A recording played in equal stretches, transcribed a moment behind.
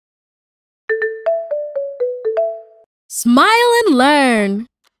Smile and learn!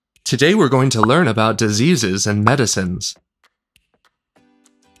 Today we're going to learn about diseases and medicines.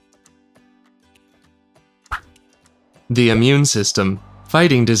 The immune system,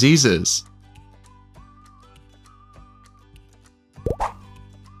 fighting diseases.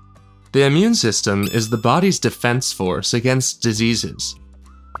 The immune system is the body's defense force against diseases.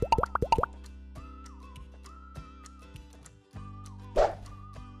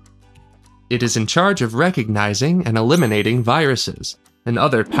 It is in charge of recognizing and eliminating viruses and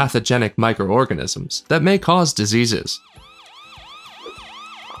other pathogenic microorganisms that may cause diseases.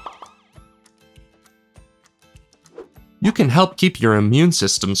 You can help keep your immune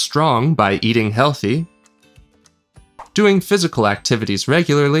system strong by eating healthy, doing physical activities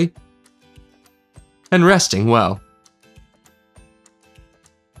regularly, and resting well.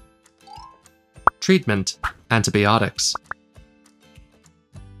 Treatment: antibiotics.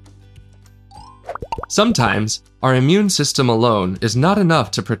 Sometimes, our immune system alone is not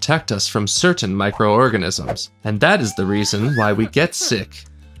enough to protect us from certain microorganisms, and that is the reason why we get sick.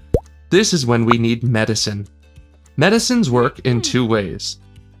 This is when we need medicine. Medicines work in two ways.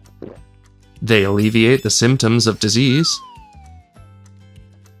 They alleviate the symptoms of disease,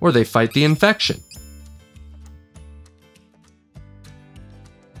 or they fight the infection.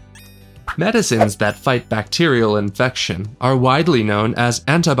 Medicines that fight bacterial infection are widely known as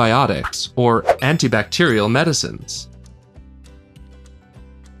antibiotics or antibacterial medicines.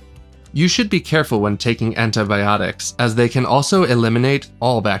 You should be careful when taking antibiotics, as they can also eliminate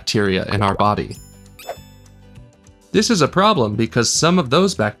all bacteria in our body. This is a problem because some of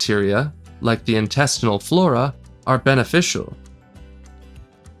those bacteria, like the intestinal flora, are beneficial.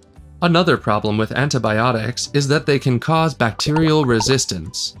 Another problem with antibiotics is that they can cause bacterial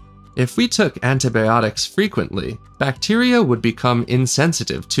resistance. If we took antibiotics frequently, bacteria would become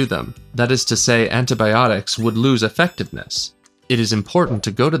insensitive to them. That is to say, antibiotics would lose effectiveness. It is important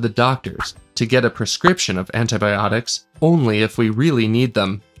to go to the doctors to get a prescription of antibiotics only if we really need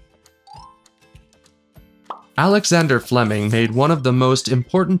them. Alexander Fleming made one of the most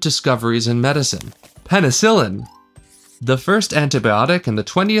important discoveries in medicine: penicillin, the first antibiotic in the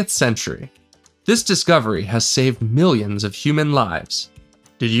 20th century. This discovery has saved millions of human lives.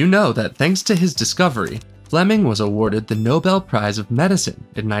 Did you know that thanks to his discovery, Fleming was awarded the Nobel Prize of Medicine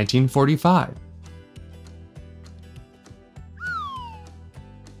in 1945?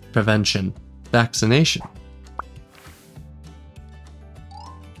 Prevention: vaccination.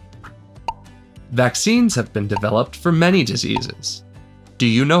 Vaccines have been developed for many diseases. Do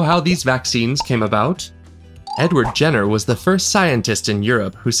you know how these vaccines came about? Edward Jenner was the first scientist in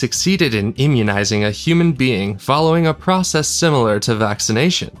Europe who succeeded in immunizing a human being following a process similar to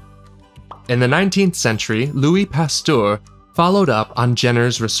vaccination. In the 19th century, Louis Pasteur followed up on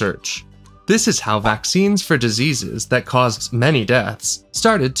Jenner's research. This is how vaccines for diseases that caused many deaths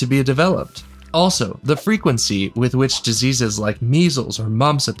started to be developed. Also, the frequency with which diseases like measles or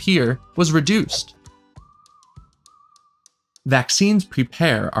mumps appear was reduced. Vaccines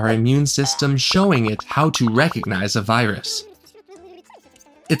prepare our immune system, showing it how to recognize a virus.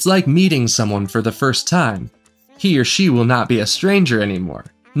 It's like meeting someone for the first time. He or she will not be a stranger anymore.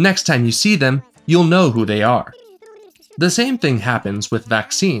 Next time you see them, you'll know who they are. The same thing happens with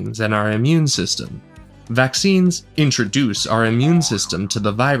vaccines and our immune system. Vaccines introduce our immune system to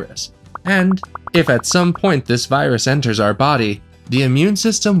the virus, and if at some point this virus enters our body, the immune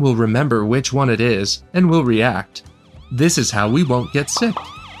system will remember which one it is and will react. This is how we won't get sick.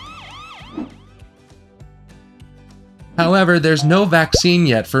 However, there's no vaccine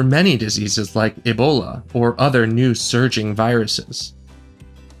yet for many diseases like Ebola or other new surging viruses.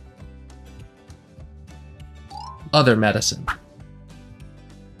 Other medicine.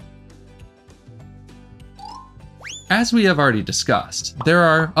 As we have already discussed, there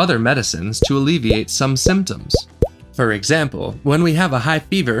are other medicines to alleviate some symptoms. For example, when we have a high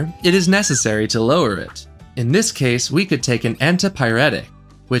fever, it is necessary to lower it. In this case, we could take an antipyretic,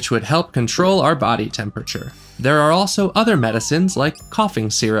 which would help control our body temperature. There are also other medicines like coughing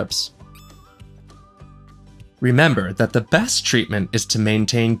syrups. Remember that the best treatment is to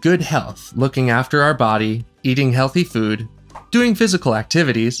maintain good health, looking after our body, eating healthy food, doing physical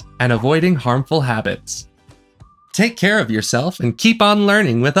activities, and avoiding harmful habits. Take care of yourself and keep on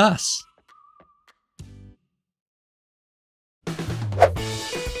learning with us!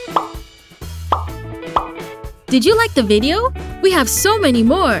 Did you like the video? We have so many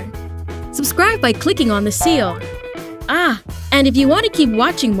more! Subscribe by clicking on the seal. And if you want to keep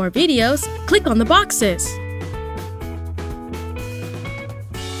watching more videos, click on the boxes.